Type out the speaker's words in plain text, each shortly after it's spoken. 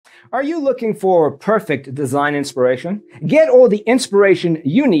Are you looking for perfect design inspiration? Get all the inspiration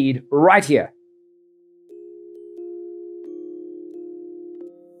you need right here.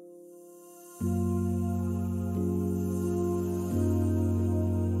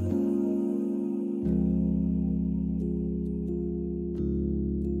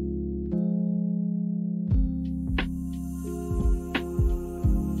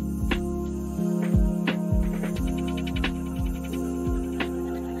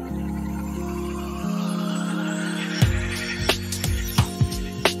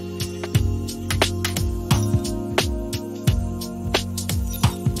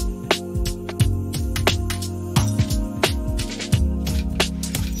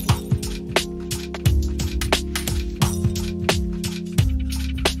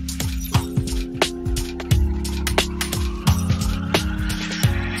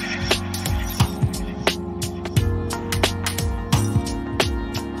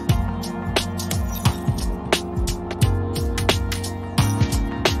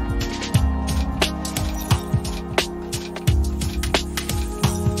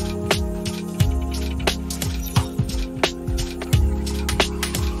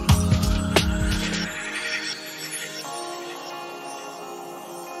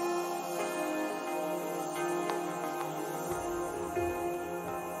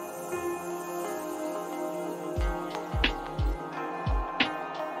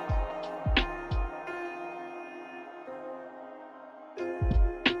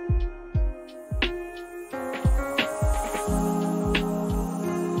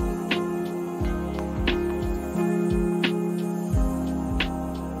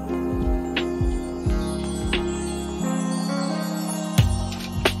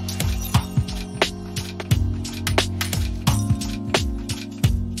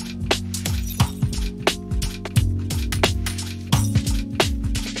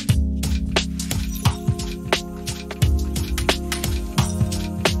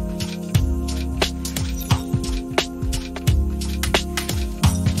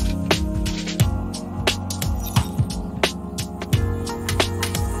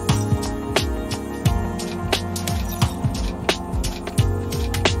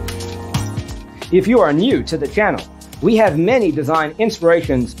 If you are new to the channel, we have many design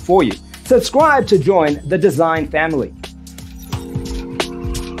inspirations for you. Subscribe to join the design family.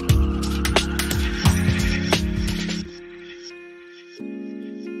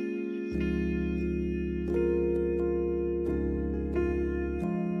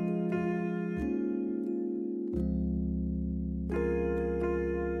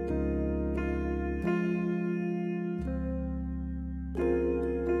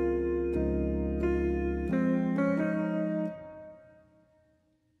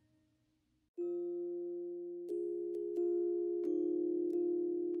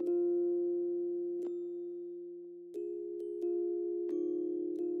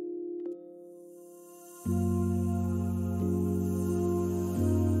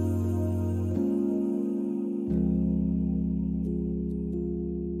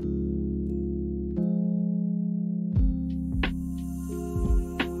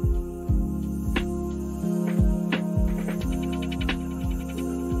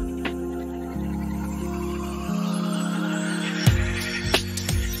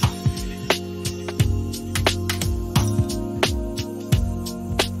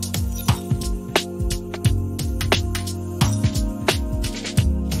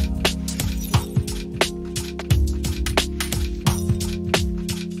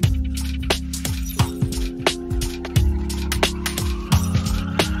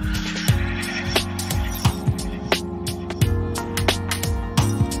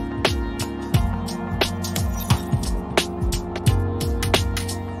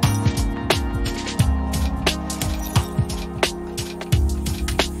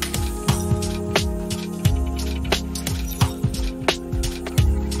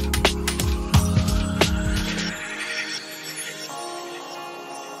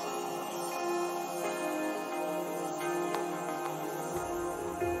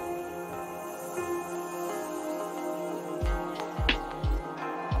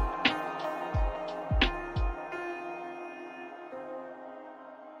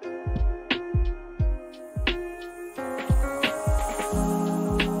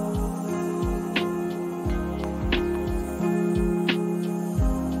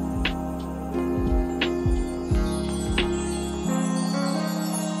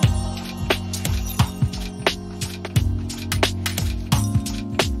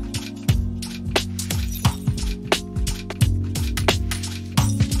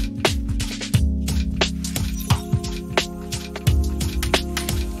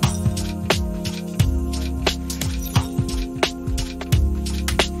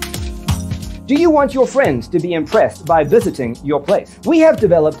 Do you want your friends to be impressed by visiting your place? We have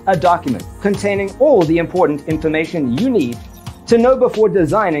developed a document containing all the important information you need to know before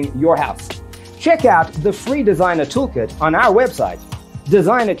designing your house. Check out the free designer toolkit on our website,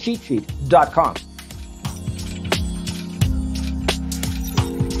 designercheatsheet.com.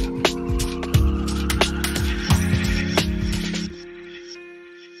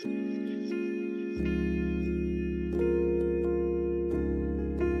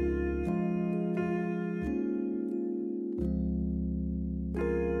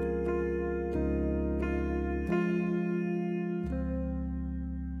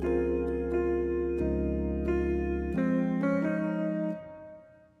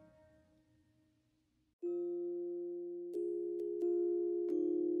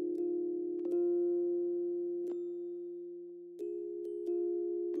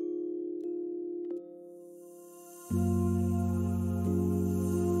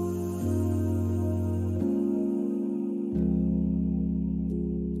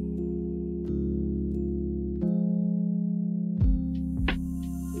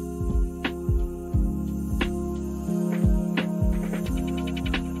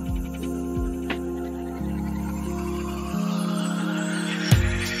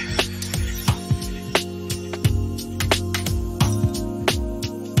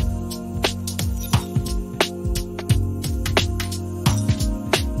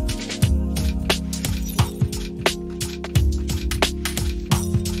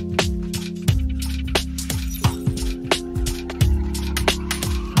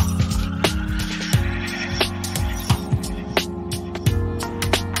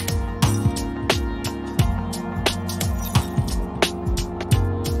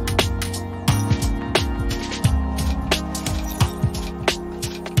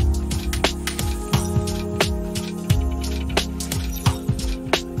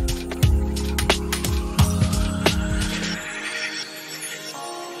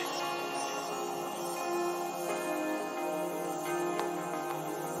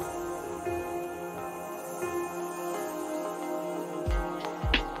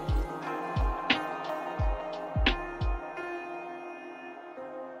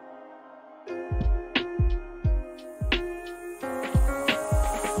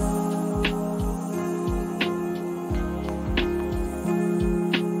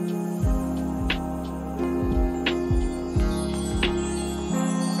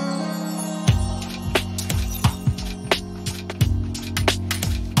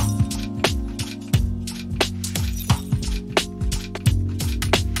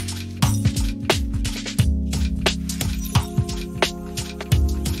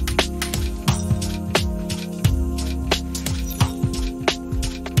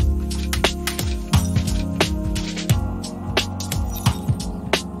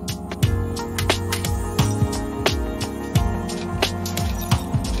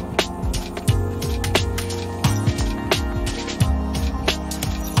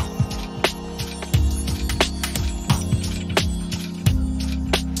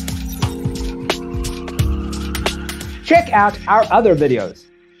 Check out our other videos.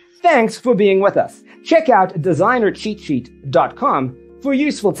 Thanks for being with us. Check out designercheatsheet.com for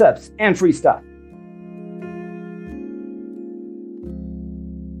useful tips and free stuff.